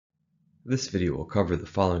This video will cover the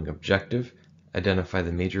following objective: identify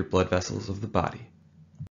the major blood vessels of the body.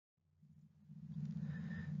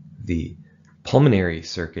 The pulmonary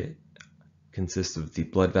circuit consists of the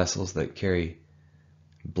blood vessels that carry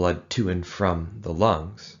blood to and from the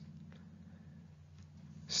lungs,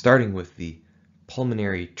 starting with the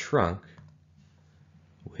pulmonary trunk,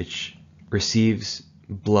 which receives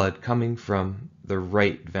blood coming from the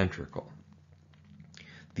right ventricle.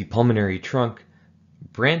 The pulmonary trunk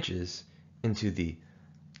branches into the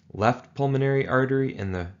left pulmonary artery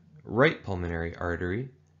and the right pulmonary artery.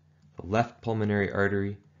 The left pulmonary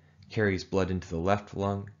artery carries blood into the left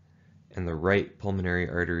lung, and the right pulmonary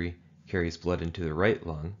artery carries blood into the right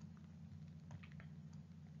lung.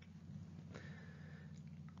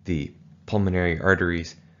 The pulmonary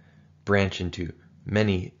arteries branch into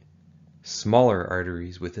many smaller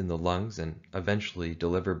arteries within the lungs and eventually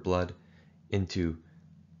deliver blood into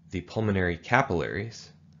the pulmonary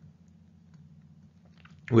capillaries.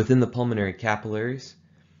 Within the pulmonary capillaries,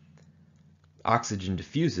 oxygen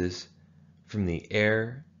diffuses from the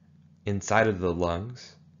air inside of the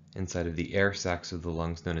lungs, inside of the air sacs of the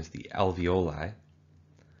lungs known as the alveoli.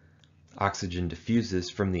 Oxygen diffuses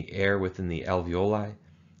from the air within the alveoli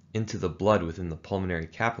into the blood within the pulmonary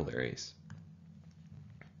capillaries.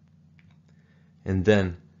 And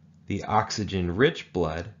then the oxygen-rich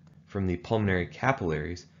blood from the pulmonary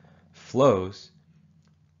capillaries flows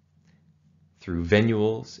through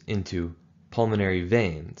venules into pulmonary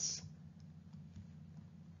veins.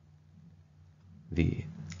 The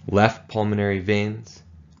left pulmonary veins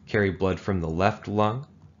carry blood from the left lung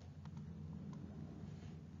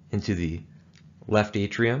into the left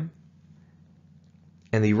atrium,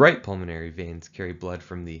 and the right pulmonary veins carry blood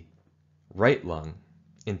from the right lung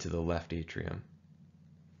into the left atrium.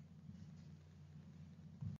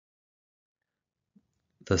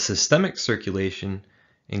 The systemic circulation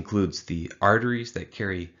includes the arteries that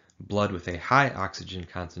carry blood with a high oxygen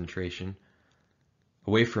concentration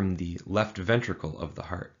away from the left ventricle of the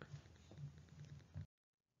heart.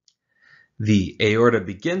 The aorta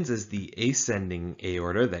begins as the ascending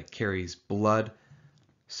aorta that carries blood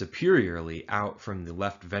superiorly out from the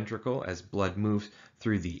left ventricle as blood moves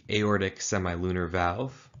through the aortic semilunar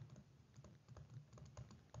valve.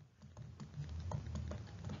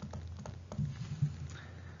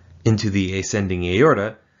 Into the ascending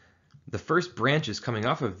aorta. The first branches coming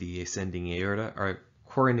off of the ascending aorta are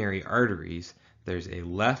coronary arteries. There's a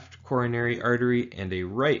left coronary artery and a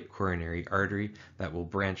right coronary artery that will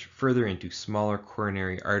branch further into smaller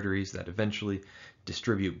coronary arteries that eventually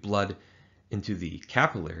distribute blood into the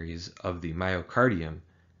capillaries of the myocardium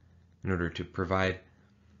in order to provide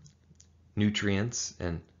nutrients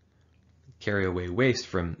and carry away waste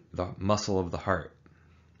from the muscle of the heart.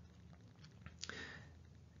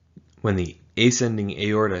 When the ascending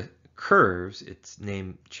aorta curves, its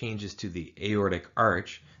name changes to the aortic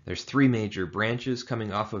arch. There's three major branches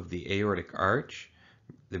coming off of the aortic arch: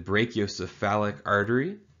 the brachiocephalic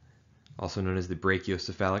artery, also known as the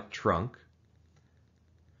brachiocephalic trunk.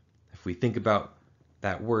 If we think about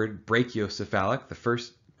that word brachiocephalic, the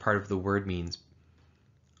first part of the word means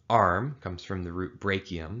arm, comes from the root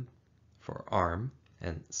brachium for arm,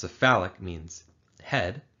 and cephalic means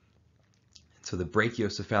head. So the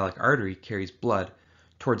brachiocephalic artery carries blood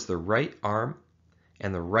towards the right arm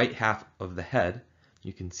and the right half of the head.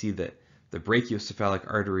 You can see that the brachiocephalic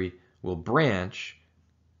artery will branch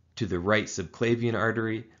to the right subclavian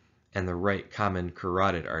artery and the right common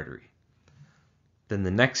carotid artery. Then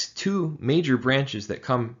the next two major branches that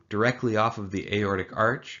come directly off of the aortic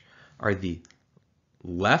arch are the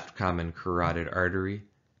left common carotid artery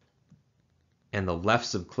and the left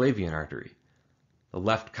subclavian artery. The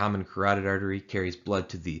left common carotid artery carries blood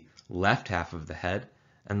to the left half of the head,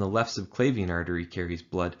 and the left subclavian artery carries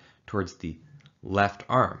blood towards the left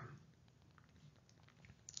arm.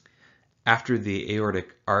 After the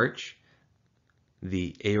aortic arch,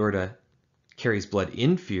 the aorta carries blood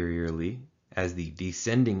inferiorly as the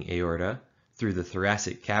descending aorta through the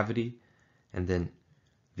thoracic cavity, and then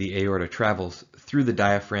the aorta travels through the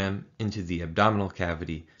diaphragm into the abdominal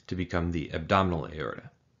cavity to become the abdominal aorta.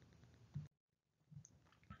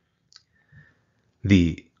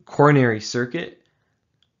 The coronary circuit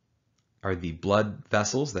are the blood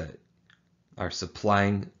vessels that are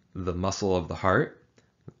supplying the muscle of the heart.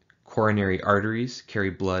 Coronary arteries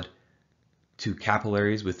carry blood to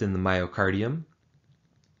capillaries within the myocardium.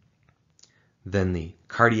 Then the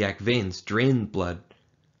cardiac veins drain blood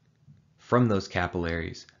from those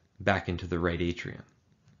capillaries back into the right atrium.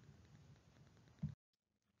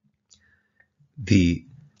 The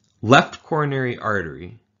left coronary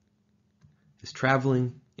artery is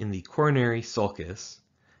traveling in the coronary sulcus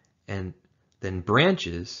and then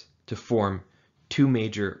branches to form two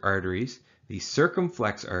major arteries, the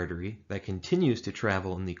circumflex artery that continues to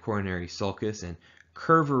travel in the coronary sulcus and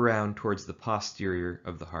curve around towards the posterior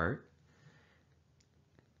of the heart,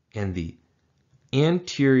 and the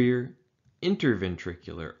anterior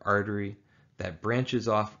interventricular artery that branches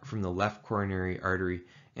off from the left coronary artery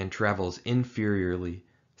and travels inferiorly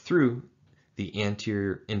through the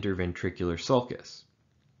anterior interventricular sulcus.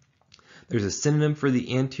 There's a synonym for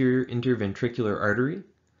the anterior interventricular artery.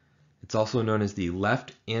 It's also known as the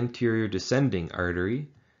left anterior descending artery,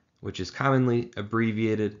 which is commonly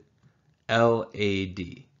abbreviated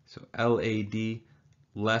LAD. So LAD,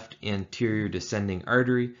 left anterior descending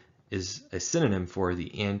artery, is a synonym for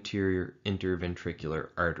the anterior interventricular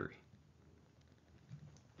artery.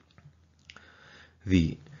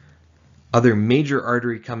 The other major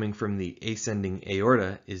artery coming from the ascending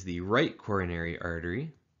aorta is the right coronary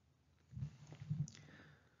artery.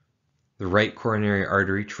 The right coronary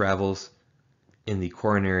artery travels in the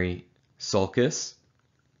coronary sulcus,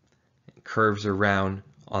 curves around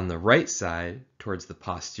on the right side towards the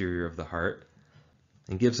posterior of the heart,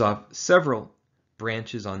 and gives off several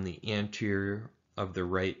branches on the anterior of the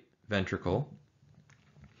right ventricle,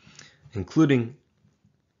 including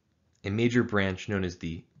a major branch known as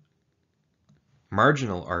the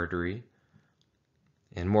marginal artery,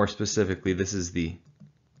 and more specifically, this is the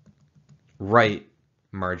right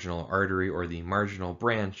marginal artery, or the marginal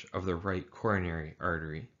branch of the right coronary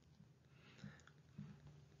artery.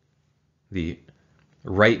 The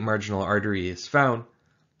right marginal artery is found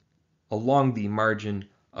along the margin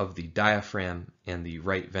of the diaphragm and the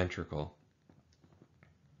right ventricle.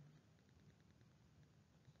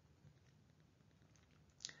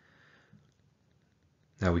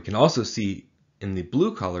 Now we can also see in the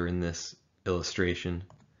blue color in this illustration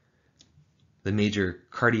the major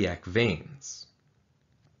cardiac veins.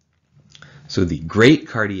 So the great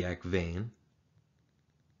cardiac vein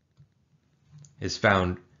is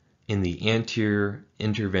found in the anterior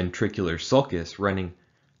interventricular sulcus running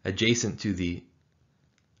adjacent to the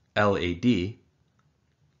LAD,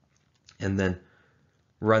 and then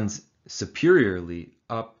runs superiorly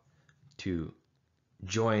up to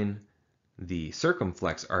join the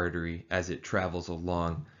circumflex artery as it travels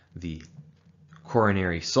along the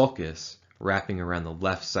coronary sulcus, wrapping around the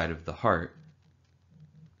left side of the heart.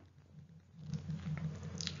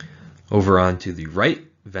 Over onto the right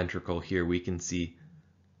ventricle here, we can see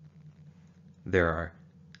there are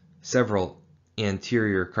several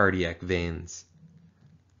anterior cardiac veins,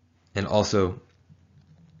 and also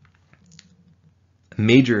a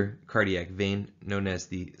major cardiac vein known as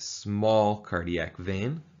the small cardiac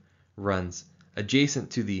vein runs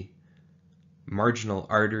adjacent to the marginal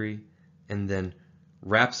artery and then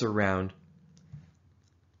wraps around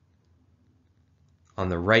on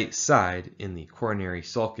the right side in the coronary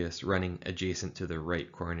sulcus, running adjacent to the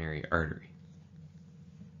right coronary artery.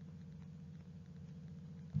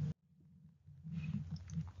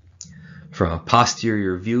 From a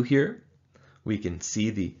posterior view here, we can see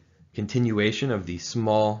the continuation of the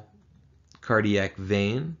small cardiac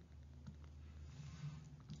vein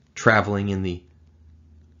traveling in the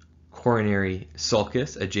coronary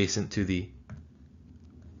sulcus adjacent to the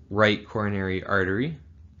right coronary artery.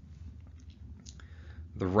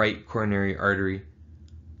 The right coronary artery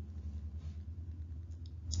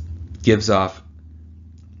gives off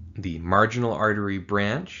the marginal artery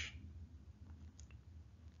branch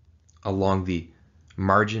along the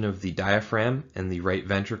margin of the diaphragm and the right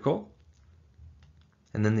ventricle.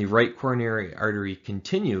 And then the right coronary artery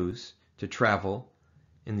continues to travel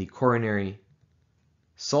in the coronary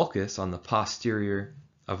sulcus on the posterior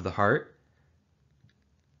of the heart,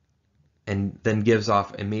 and then gives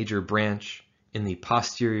off a major branch in the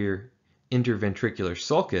posterior interventricular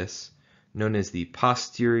sulcus known as the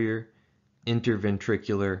posterior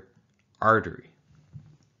interventricular artery.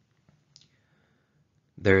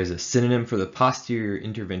 There is a synonym for the posterior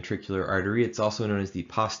interventricular artery. It's also known as the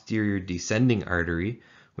posterior descending artery,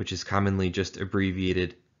 which is commonly just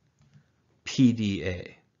abbreviated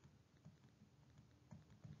PDA.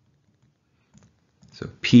 So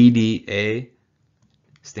PDA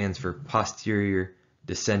stands for posterior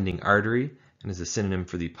descending artery and is a synonym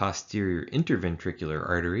for the posterior interventricular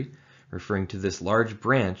artery, referring to this large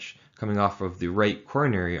branch coming off of the right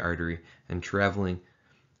coronary artery and traveling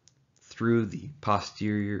through the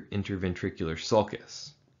posterior interventricular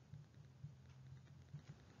sulcus.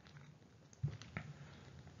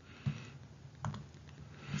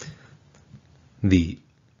 The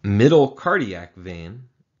middle cardiac vein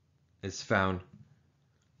is found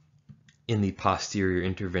in the posterior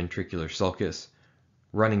interventricular sulcus,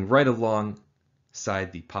 running right along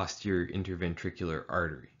alongside the posterior interventricular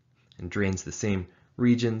artery and drains the same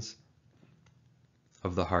regions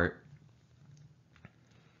of the heart.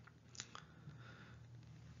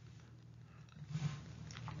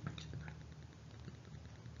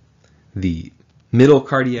 The middle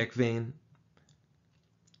cardiac vein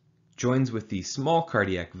joins with the small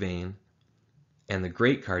cardiac vein and the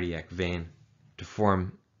great cardiac vein to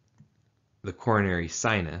form the coronary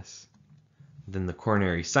sinus. Then the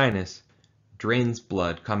coronary sinus drains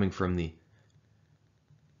blood coming from the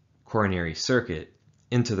coronary circuit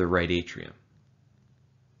into the right atrium.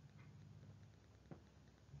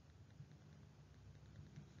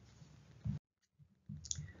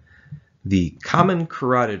 The common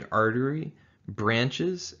carotid artery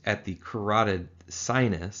branches at the carotid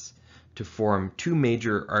sinus to form two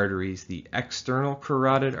major arteries, the external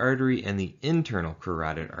carotid artery and the internal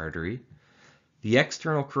carotid artery. The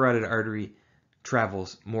external carotid artery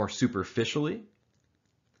travels more superficially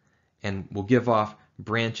and will give off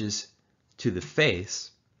branches to the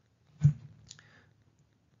face,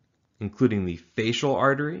 including the facial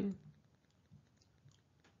artery.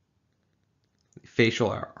 The facial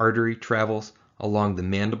artery travels along the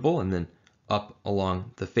mandible and then up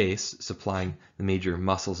along the face, supplying the major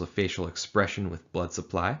muscles of facial expression with blood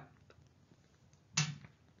supply.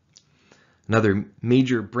 Another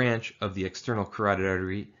major branch of the external carotid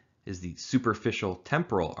artery is the superficial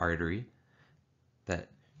temporal artery that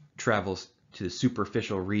travels to the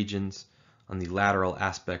superficial regions on the lateral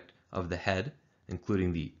aspect of the head,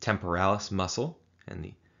 including the temporalis muscle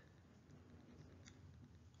and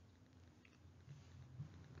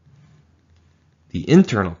the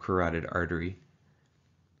internal carotid artery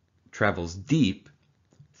travels deep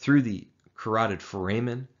through the carotid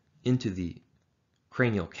foramen into the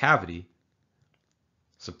cranial cavity,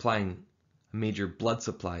 supplying a major blood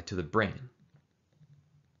supply to the brain.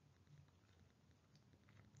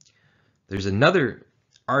 There's another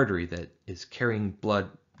artery that is carrying blood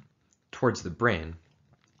towards the brain.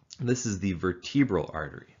 This is the vertebral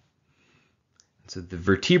artery. So the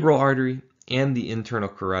vertebral artery and the internal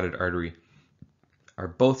carotid artery are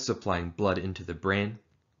both supplying blood into the brain.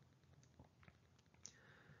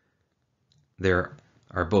 There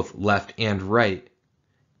are both left and right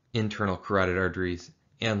internal carotid arteries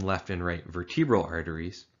and left and right vertebral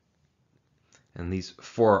arteries. And these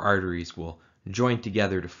four arteries will join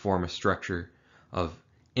together to form a structure of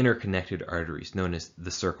interconnected arteries known as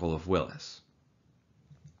the circle of Willis.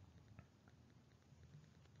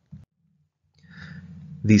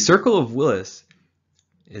 The circle of Willis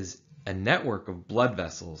is a network of blood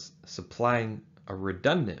vessels supplying a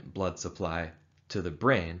redundant blood supply to the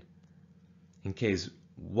brain. In case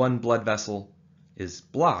one blood vessel is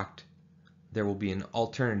blocked, there will be an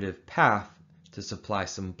alternative path to supply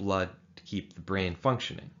some blood to keep the brain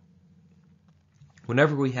functioning.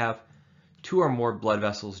 Whenever we have two or more blood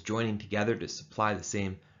vessels joining together to supply the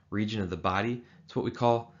same region of the body, it's what we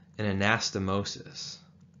call an anastomosis.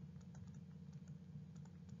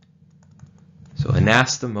 So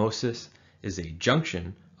anastomosis is a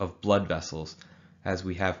junction of blood vessels as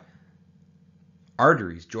we have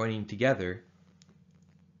arteries joining together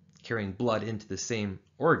carrying blood into the same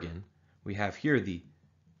organ. We have here the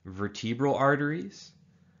vertebral arteries.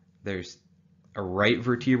 There's a right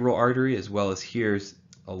vertebral artery as well as here's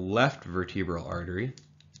a left vertebral artery.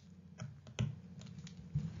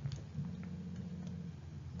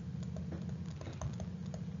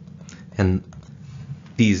 And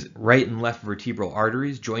these right and left vertebral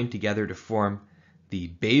arteries join together to form the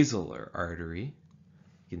basilar artery.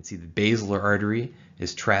 You can see the basilar artery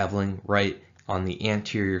is traveling right on the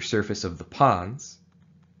anterior surface of the pons.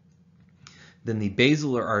 Then the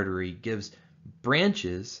basilar artery gives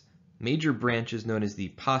branches, major branches known as the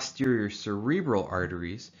posterior cerebral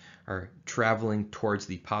arteries, are traveling towards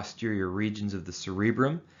the posterior regions of the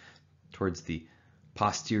cerebrum, towards the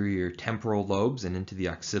posterior temporal lobes and into the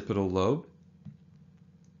occipital lobe.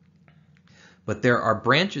 But there are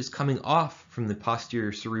branches coming off from the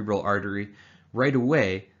posterior cerebral artery right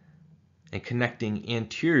away and connecting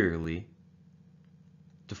anteriorly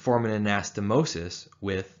to form an anastomosis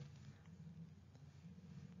with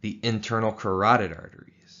the internal carotid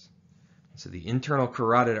arteries. So the internal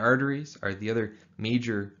carotid arteries are the other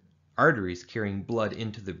major arteries carrying blood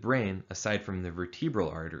into the brain aside from the vertebral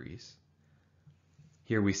arteries.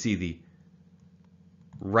 Here we see the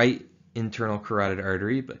right internal carotid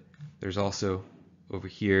artery, but there's also over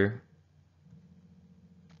here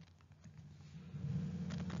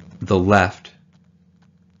the left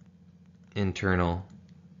internal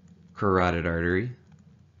carotid artery.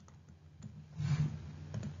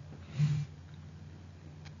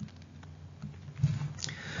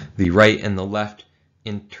 The right and the left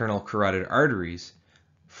internal carotid arteries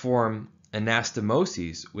form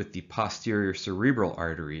anastomoses with the posterior cerebral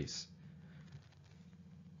arteries.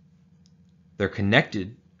 They're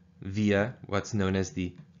connected via what's known as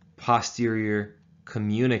the posterior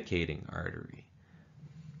communicating artery.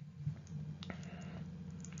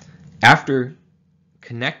 After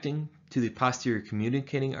connecting to the posterior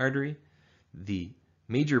communicating artery, the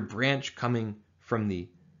major branch coming from the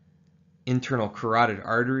internal carotid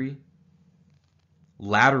artery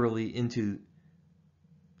laterally into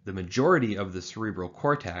the majority of the cerebral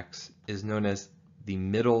cortex is known as the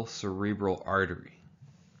middle cerebral artery.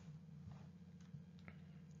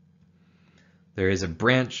 There is a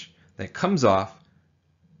branch that comes off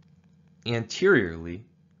anteriorly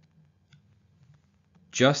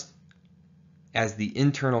just as the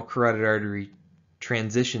internal carotid artery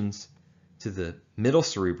transitions to the middle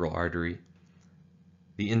cerebral artery.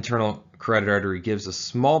 The internal carotid artery gives a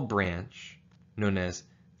small branch known as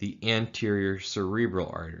the anterior cerebral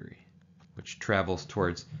artery, which travels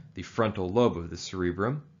towards the frontal lobe of the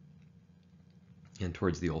cerebrum and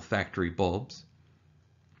towards the olfactory bulbs.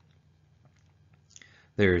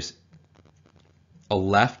 There's a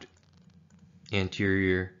left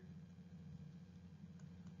anterior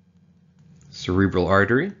cerebral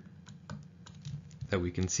artery that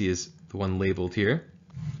we can see is the one labeled here.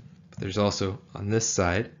 But there's also on this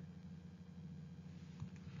side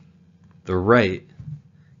the right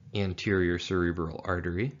anterior cerebral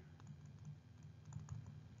artery.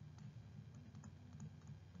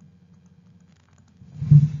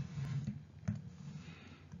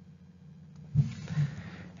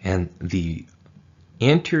 And the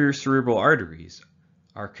anterior cerebral arteries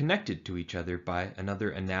are connected to each other by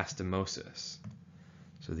another anastomosis.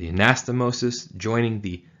 So the anastomosis joining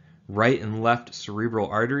the right and left cerebral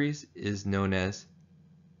arteries is known as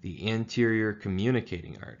the anterior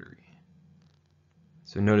communicating artery.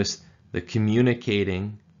 So notice the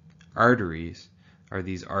communicating arteries are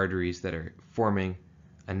these arteries that are forming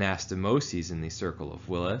anastomoses in the circle of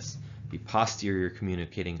Willis. The posterior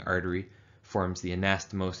communicating artery forms the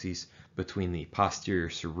anastomoses between the posterior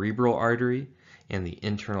cerebral artery and the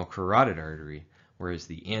internal carotid artery, whereas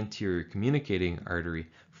the anterior communicating artery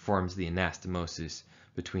forms the anastomosis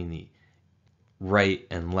between the right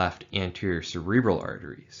and left anterior cerebral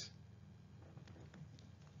arteries.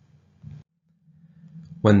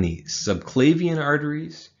 When the subclavian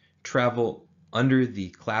arteries travel under the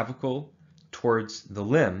clavicle towards the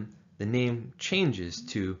limb, the name changes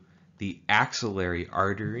to the axillary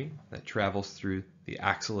artery that travels through the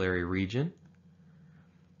axillary region.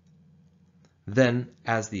 Then,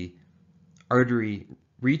 as the artery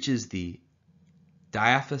reaches the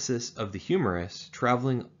diaphysis of the humerus,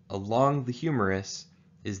 traveling along the humerus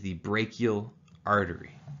is the brachial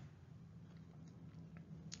artery.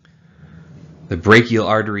 The brachial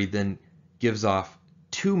artery then gives off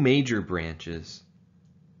two major branches.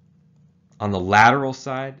 On the lateral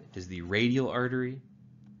side is the radial artery,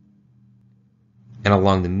 and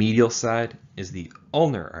along the medial side is the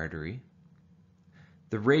ulnar artery.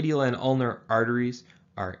 The radial and ulnar arteries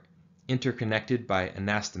are interconnected by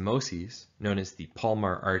anastomoses known as the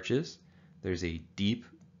palmar arches. There's a deep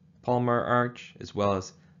palmar arch as well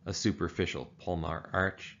as a superficial palmar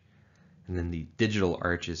arch. And then the digital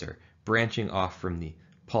arches are branching off from the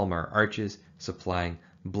palmar arches, supplying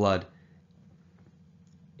blood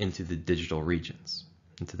into the digital regions,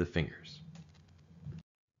 into the fingers.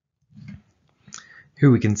 Here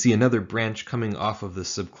we can see another branch coming off of the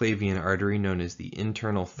subclavian artery known as the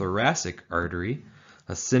internal thoracic artery.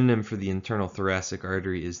 A synonym for the internal thoracic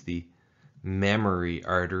artery is the mammary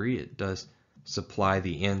artery. It does supply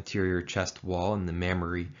the anterior chest wall in the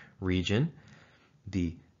mammary region.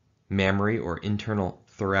 The mammary or internal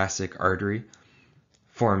thoracic artery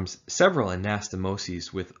forms several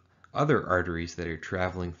anastomoses with other arteries that are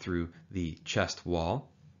traveling through the chest wall.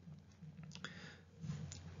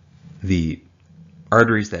 The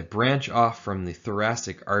arteries that branch off from the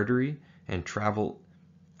thoracic artery and travel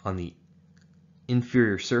on the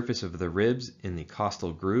inferior surface of the ribs in the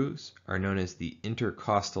costal grooves are known as the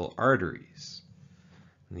intercostal arteries.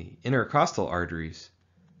 The intercostal arteries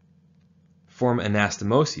form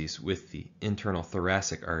anastomoses with the internal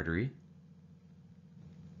thoracic artery.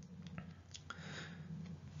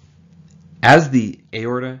 As the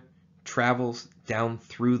aorta travels down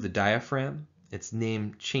through the diaphragm, its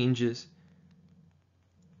name changes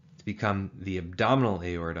to become the abdominal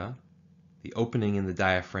aorta. The opening in the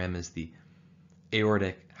diaphragm is the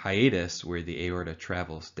aortic hiatus, where the aorta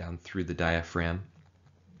travels down through the diaphragm.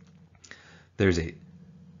 There's a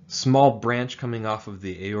small branch coming off of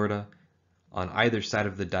the aorta on either side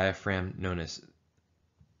of the diaphragm known as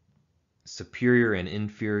superior and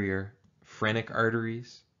inferior phrenic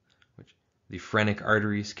arteries, which the phrenic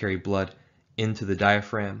arteries carry blood into the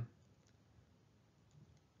diaphragm.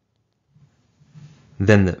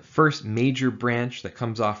 Then the first major branch that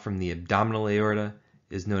comes off from the abdominal aorta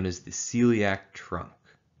is known as the celiac trunk.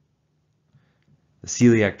 The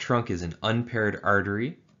celiac trunk is an unpaired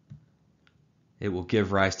artery. It will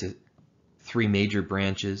give rise to three major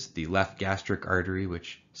branches: the left gastric artery,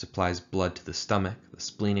 which supplies blood to the stomach; the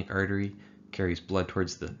splenic artery carries blood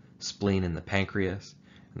towards the spleen and the pancreas;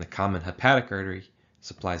 and the common hepatic artery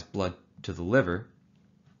supplies blood to the liver.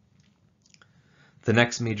 The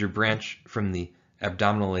next major branch from the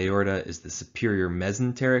abdominal aorta is the superior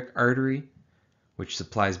mesenteric artery, which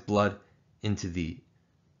supplies blood into the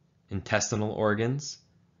intestinal organs.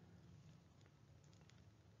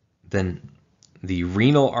 Then the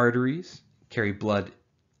renal arteries carry blood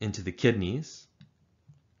into the kidneys.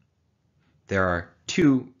 There are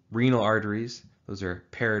two renal arteries. Those are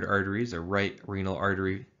paired arteries. A right renal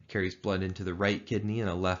artery carries blood into the right kidney, and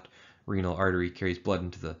a left renal artery carries blood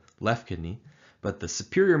into the left kidney. But the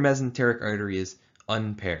superior mesenteric artery is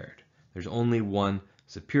unpaired. There's only one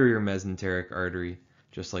superior mesenteric artery,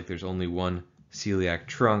 just like there's only one celiac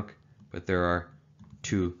trunk, but there are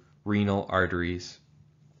two renal arteries.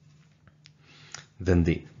 Then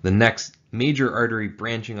the next major artery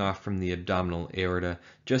branching off from the abdominal aorta,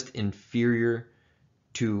 just inferior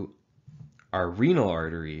to our renal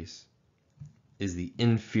arteries, is the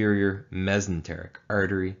inferior mesenteric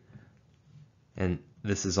artery, and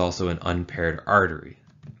this is also an unpaired artery.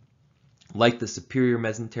 Like the superior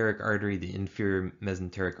mesenteric artery, the inferior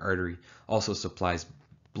mesenteric artery also supplies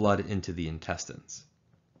blood into the intestines.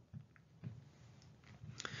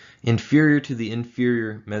 Inferior to the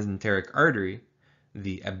inferior mesenteric artery,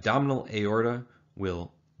 the abdominal aorta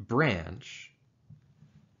will branch,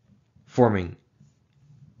 forming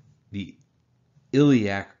the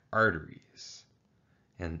iliac arteries.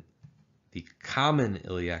 And the common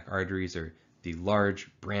iliac arteries are the large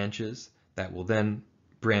branches that will then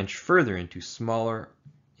branch further into smaller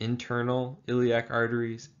internal iliac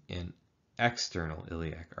arteries and external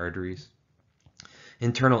iliac arteries.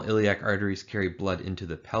 Internal iliac arteries carry blood into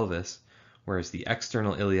the pelvis, whereas the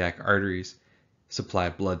external iliac arteries supply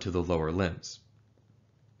blood to the lower limbs.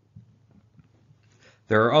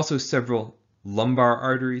 There are also several lumbar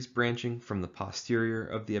arteries branching from the posterior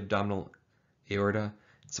of the abdominal aorta,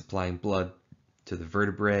 supplying blood to the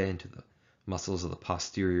vertebrae and to the muscles of the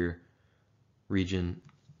posterior region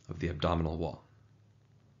of the abdominal wall.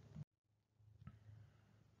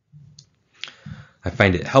 I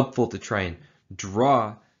find it helpful to try and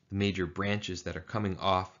draw the major branches that are coming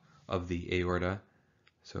off of the aorta.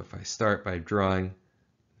 So if I start by drawing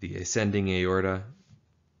the ascending aorta,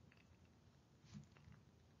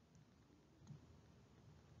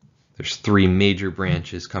 there's three major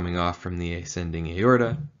branches coming off from the ascending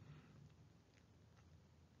aorta.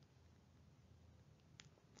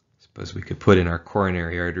 Suppose we could put in our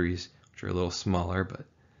coronary arteries, which are a little smaller, but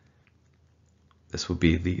this will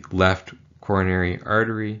be the left coronary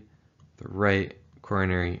artery, the right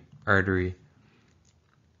coronary artery,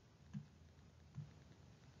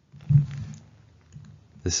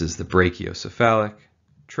 this is the brachiocephalic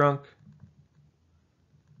trunk,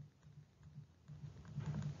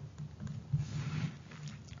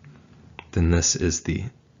 then this is the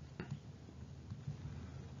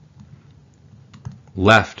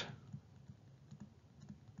left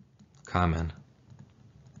common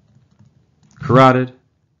carotid,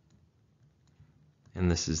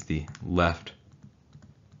 and this is the left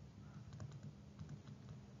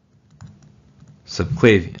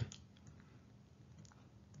subclavian.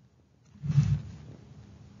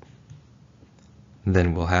 And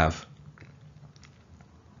then we'll have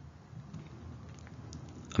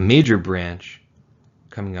a major branch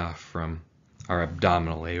coming off from our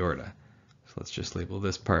abdominal aorta. So let's just label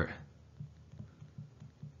this part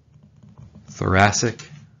thoracic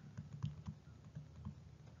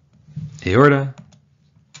aorta.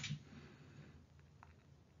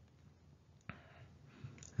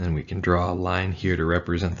 And we can draw a line here to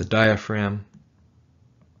represent the diaphragm.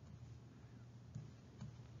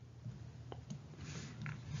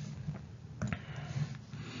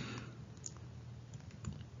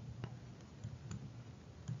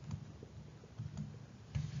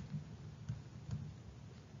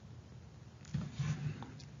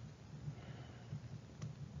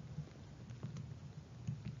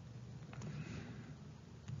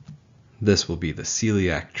 This will be the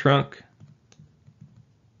celiac trunk.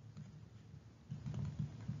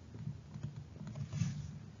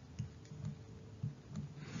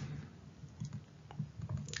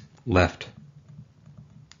 Left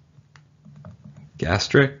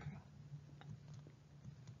gastric,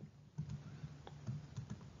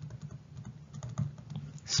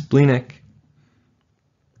 splenic,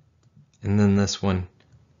 and then this one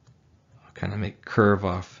I'll kind of make curve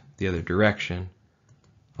off the other direction,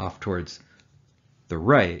 off towards the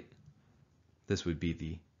right. This would be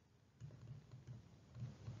the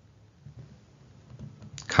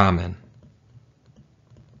common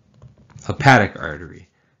hepatic artery.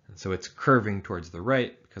 And so it's curving towards the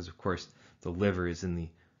right because, of course, the liver is in the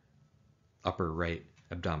upper right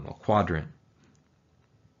abdominal quadrant.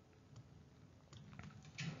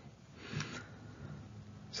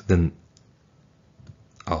 So then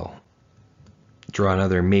I'll draw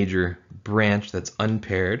another major branch that's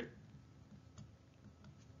unpaired,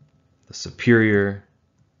 the superior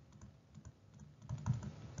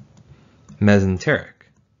mesenteric.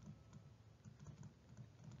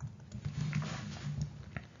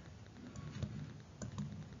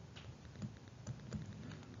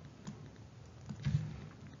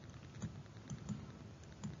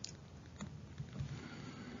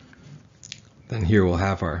 Then here we'll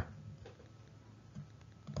have our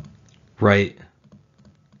right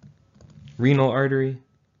renal artery,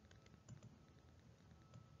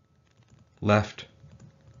 left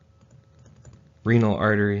renal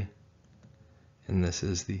artery, and this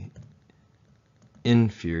is the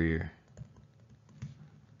inferior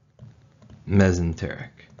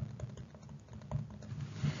mesenteric.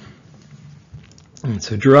 And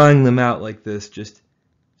so drawing them out like this just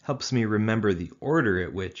helps me remember the order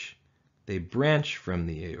at which they branch from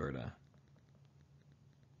the aorta.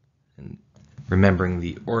 And remembering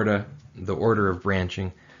the order of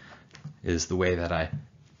branching is the way that I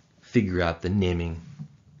figure out the naming,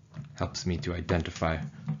 helps me to identify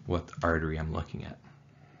what artery I'm looking at.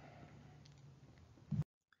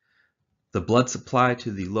 The blood supply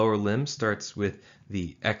to the lower limb starts with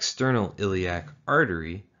the external iliac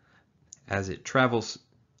artery. As it travels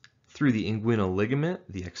through the inguinal ligament,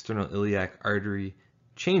 the external iliac artery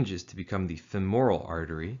changes to become the femoral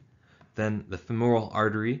artery. Then the femoral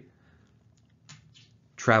artery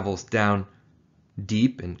travels down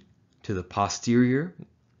deep and to the posterior,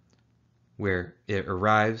 where it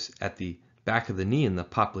arrives at the back of the knee in the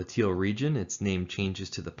popliteal region. Its name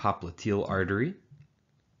changes to the popliteal artery.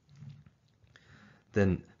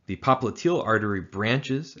 Then the popliteal artery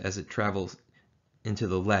branches as it travels into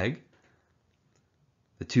the leg.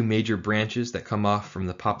 The two major branches that come off from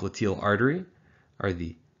the popliteal artery are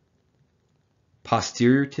the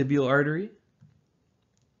posterior tibial artery,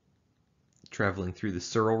 traveling through the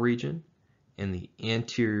sural region, and the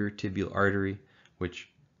anterior tibial artery, which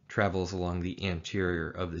travels along the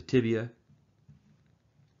anterior of the tibia.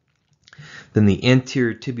 Then the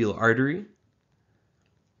anterior tibial artery,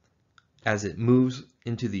 as it moves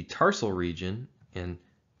into the tarsal region and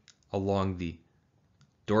along the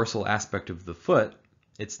dorsal aspect of the foot,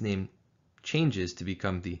 its name changes to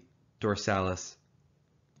become the dorsalis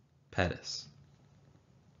pedis.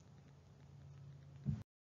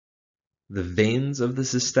 The veins of the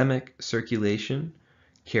systemic circulation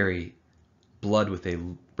carry blood with a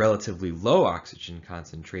relatively low oxygen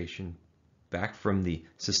concentration back from the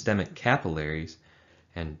systemic capillaries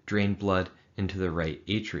and drain blood into the right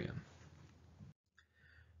atrium.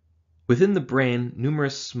 Within the brain,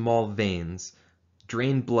 numerous small veins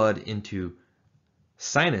drain blood into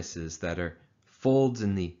sinuses that are folds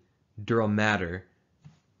in the dural matter.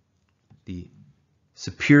 The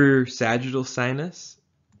superior sagittal sinus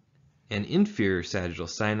and inferior sagittal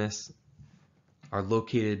sinus are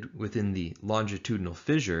located within the longitudinal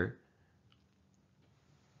fissure.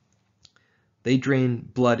 They drain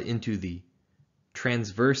blood into the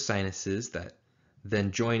transverse sinuses that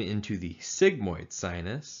then join into the sigmoid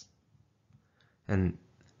sinus, and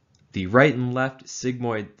the right and left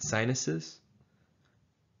sigmoid sinuses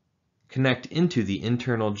connect into the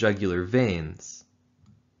internal jugular veins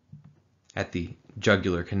at the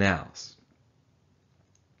jugular canals.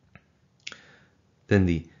 Then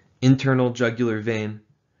the internal jugular vein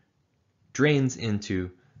drains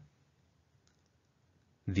into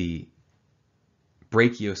the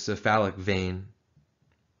brachiocephalic vein,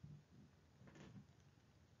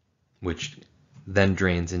 which then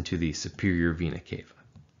drains into the superior vena cava.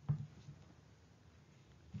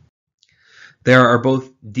 There are both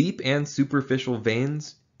deep and superficial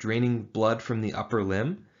veins draining blood from the upper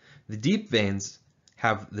limb. The deep veins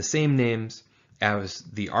have the same names as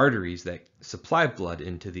the arteries that supply blood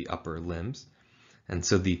into the upper limbs. And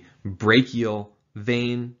so the brachial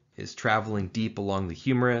vein is traveling deep along the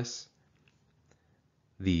humerus.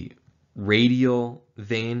 The radial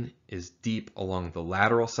vein is deep along the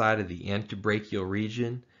lateral side of the antebrachial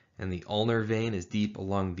region, and the ulnar vein is deep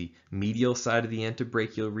along the medial side of the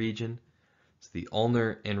antebrachial region. So the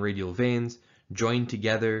ulnar and radial veins join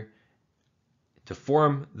together to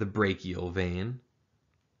form the brachial vein,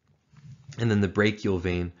 and then the brachial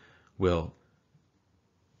vein will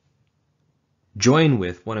join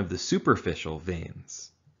with one of the superficial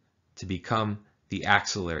veins to become the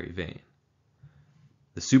axillary vein.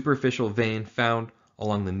 The superficial vein found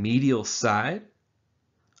along the medial side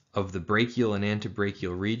of the brachial and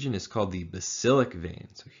antebrachial region is called the basilic vein.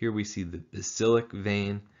 So here we see the basilic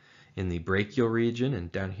vein in the brachial region,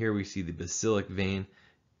 and down here we see the basilic vein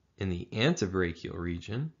in the antebrachial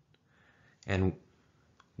region. And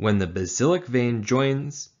when the basilic vein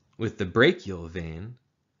joins with the brachial vein,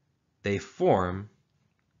 they form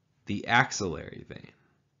the axillary vein.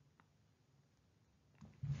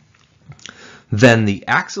 Then the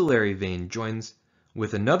axillary vein joins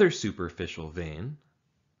with another superficial vein.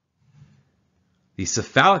 The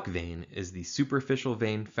cephalic vein is the superficial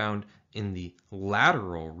vein found in the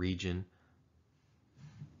lateral region.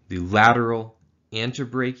 The lateral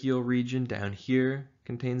antebrachial region down here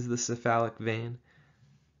contains the cephalic vein,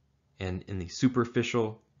 and in the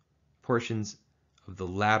superficial portions of the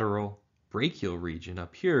lateral brachial region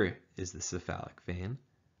up here is the cephalic vein.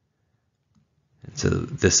 And so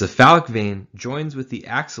the cephalic vein joins with the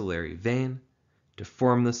axillary vein to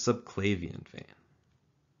form the subclavian vein.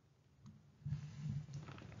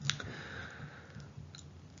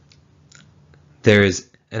 There is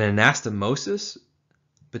an anastomosis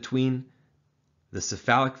between the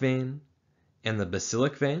cephalic vein and the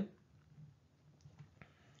basilic vein.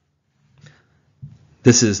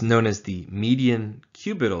 This is known as the median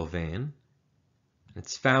cubital vein.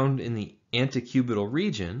 It's found in the antecubital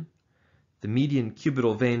region. The median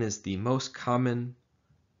cubital vein is the most common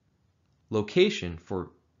location for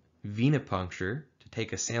venipuncture to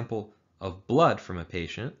take a sample of blood from a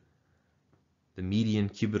patient. The median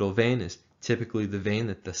cubital vein is typically the vein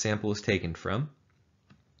that the sample is taken from.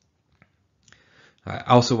 I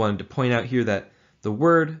also wanted to point out here that the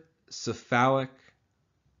word cephalic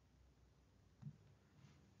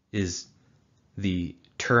is the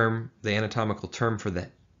anatomical term for the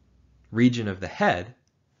region of the head.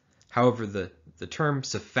 However, the term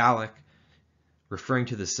cephalic, referring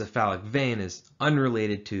to the cephalic vein, is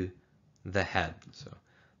unrelated to the head. So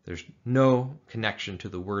there's no connection to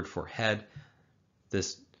the word for head.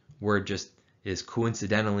 This word just is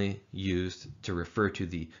coincidentally used to refer to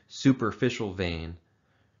the superficial vein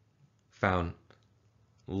found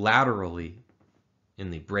laterally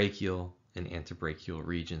in the brachial and antebrachial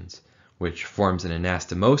regions, which forms an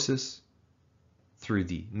anastomosis through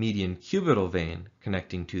the median cubital vein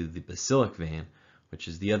connecting to the basilic vein, which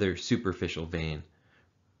is the other superficial vein,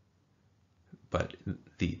 but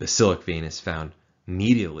the basilic vein is found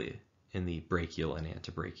medially in the brachial and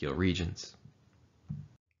antebrachial regions.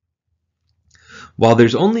 While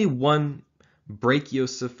there's only one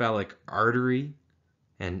brachiocephalic artery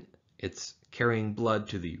and it's carrying blood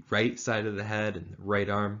to the right side of the head and the right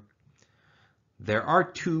arm, there are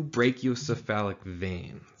two brachiocephalic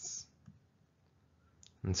veins.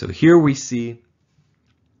 And so here we see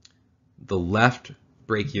the left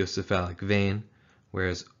brachiocephalic vein,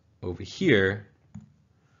 whereas over here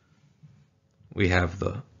we have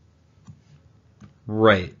the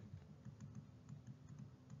right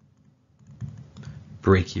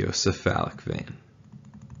brachiocephalic vein.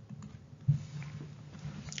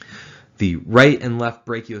 The right and left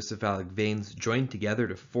brachiocephalic veins join together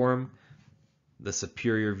to form the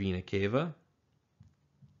superior vena cava.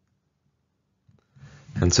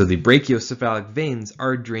 And so the brachiocephalic veins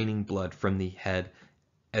are draining blood from the head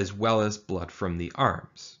as well as blood from the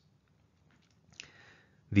arms.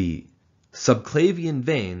 The subclavian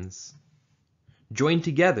veins join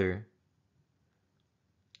together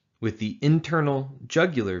with the internal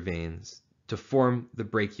jugular veins to form the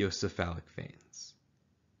brachiocephalic veins.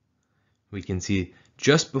 We can see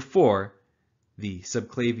just before the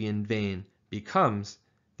subclavian vein becomes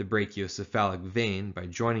the brachiocephalic vein by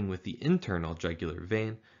joining with the internal jugular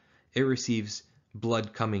vein, it receives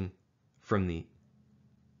blood coming from the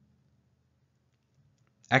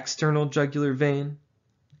external jugular vein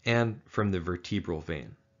and from the vertebral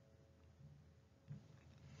vein.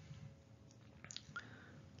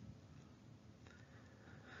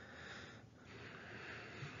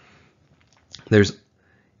 There's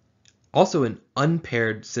also an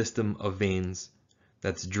unpaired system of veins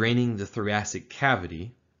that's draining the thoracic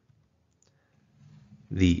cavity.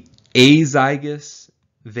 The azygous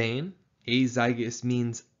vein, azygous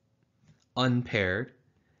means unpaired,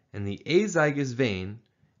 and the azygous vein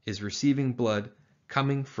is receiving blood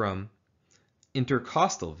coming from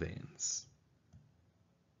intercostal veins.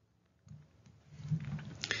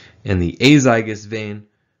 And the azygous vein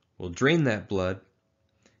will drain that blood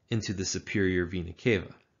into the superior vena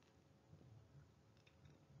cava.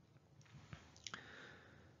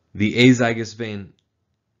 The azygous vein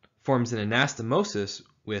forms an anastomosis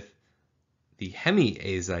with the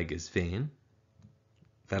hemiazygous vein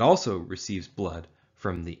that also receives blood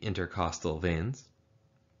from the intercostal veins.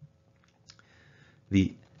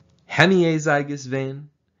 The hemiazygous vein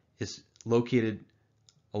is located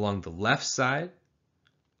along the left side,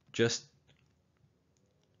 just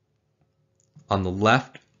on the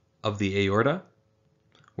left of the aorta,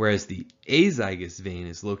 whereas the azygous vein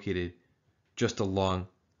is located just along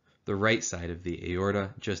the right side of the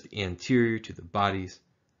aorta, just anterior to the bodies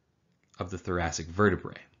of the thoracic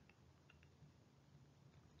vertebrae.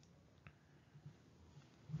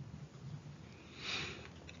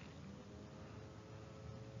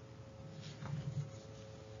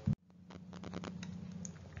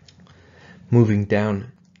 Moving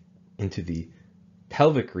down into the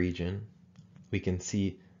pelvic region, we can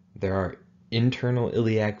see there are internal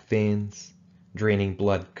iliac veins draining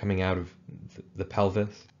blood coming out of the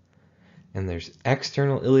pelvis, and there's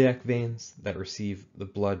external iliac veins that receive the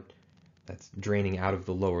blood that's draining out of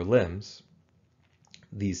the lower limbs.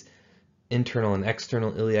 These internal and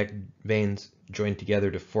external iliac veins join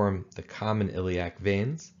together to form the common iliac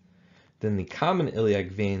veins. Then the common iliac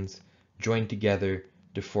veins join together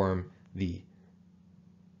to form the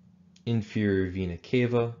inferior vena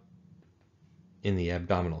cava in the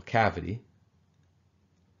abdominal cavity.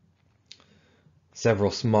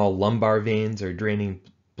 Several small lumbar veins are draining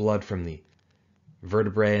blood from the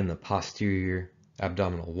vertebrae and the posterior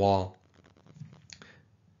abdominal wall.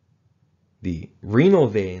 The renal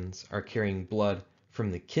veins are carrying blood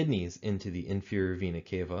from the kidneys into the inferior vena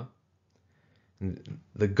cava.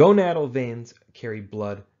 The gonadal veins carry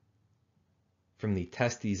blood from the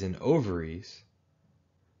testes and ovaries,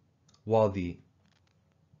 while the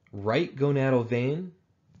right gonadal vein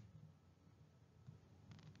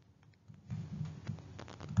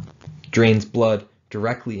drains blood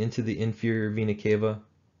directly into the inferior vena cava.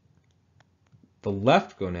 The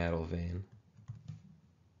left gonadal vein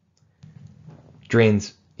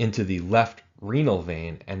drains into the left renal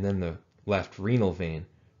vein, and then the left renal vein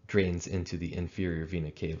drains into the inferior vena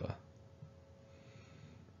cava.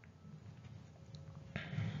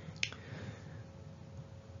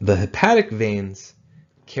 The hepatic veins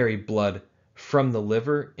carry blood from the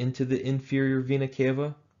liver into the inferior vena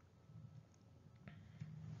cava.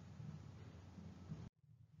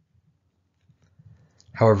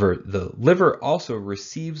 However, the liver also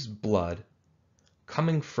receives blood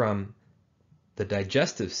coming from the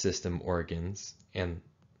digestive system organs and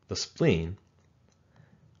the spleen,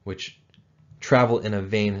 which travel in a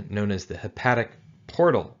vein known as the hepatic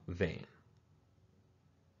portal vein.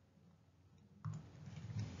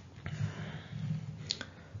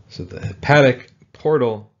 So the hepatic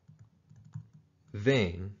portal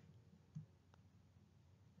vein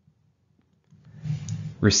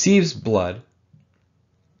receives blood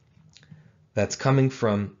that's coming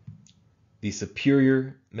from the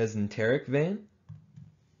superior mesenteric vein,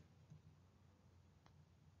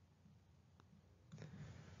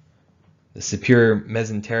 the superior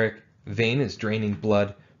mesenteric vein is draining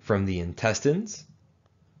blood from the intestines.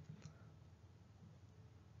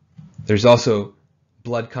 There's also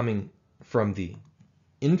blood coming from the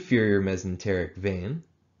inferior mesenteric vein,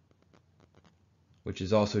 which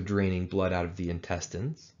is also draining blood out of the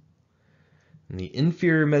intestines. And the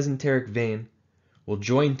inferior mesenteric vein will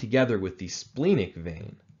join together with the splenic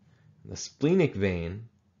vein. The splenic vein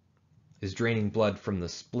is draining blood from the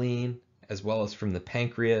spleen as well as from the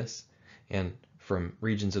pancreas and from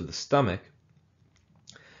regions of the stomach.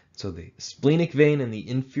 So the splenic vein and the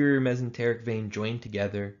inferior mesenteric vein join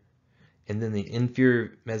together, and then the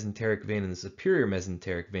inferior mesenteric vein and the superior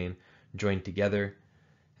mesenteric vein join together,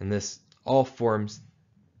 and this all forms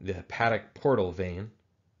the hepatic portal vein.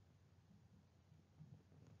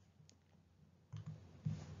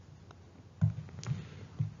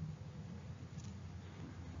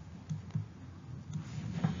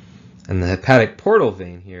 And the hepatic portal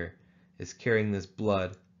vein here is carrying this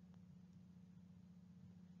blood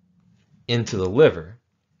into the liver.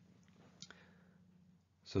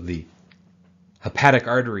 So the hepatic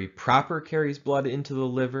artery proper carries blood into the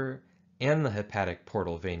liver, and the hepatic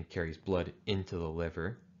portal vein carries blood into the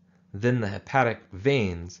liver. Then the hepatic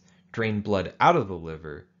veins drain blood out of the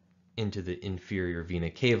liver into the inferior vena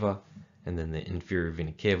cava, and then the inferior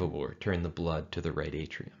vena cava will return the blood to the right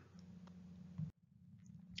atrium.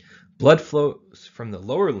 Blood flows from the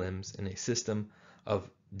lower limbs in a system of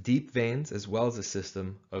deep veins as well as a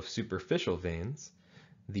system of superficial veins.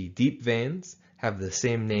 The deep veins have the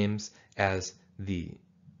same names as the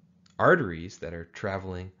arteries that are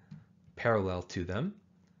traveling parallel to them.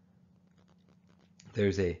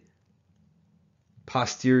 There's a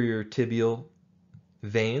posterior tibial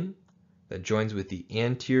vein that joins with the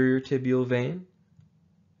anterior tibial vein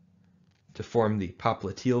to form the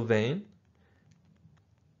popliteal vein.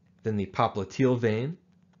 Then the popliteal vein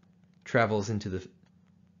travels into the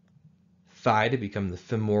thigh to become the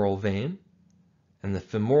femoral vein, and the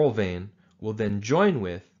femoral vein will then join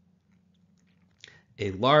with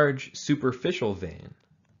a large superficial vein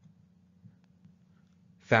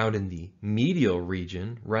found in the medial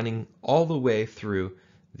region, running all the way through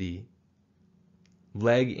the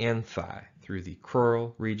leg and thigh, through the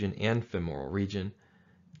crural region and femoral region.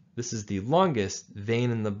 This is the longest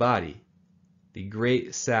vein in the body, the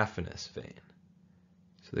great saphenous vein.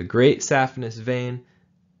 So the great saphenous vein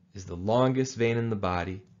is the longest vein in the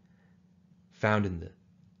body, found in the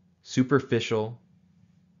superficial,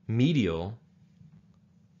 medial,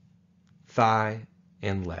 thigh,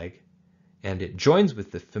 and leg, and it joins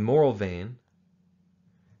with the femoral vein.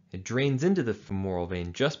 It drains into the femoral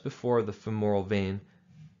vein just before the femoral vein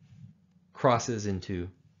crosses into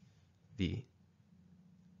the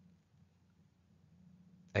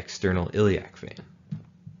external iliac vein.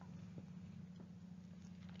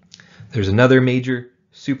 There's another major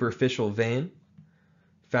superficial vein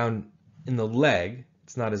found in the leg.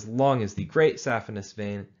 It's not as long as the great saphenous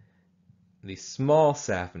vein. The small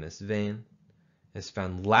saphenous vein is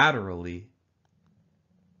found laterally,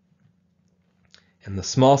 and the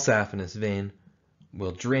small saphenous vein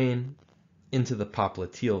will drain into the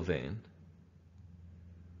popliteal vein.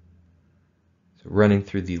 So running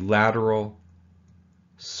through the lateral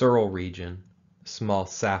sural region, small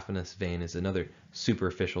saphenous vein is another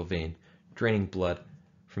superficial vein draining blood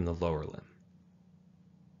from the lower limb.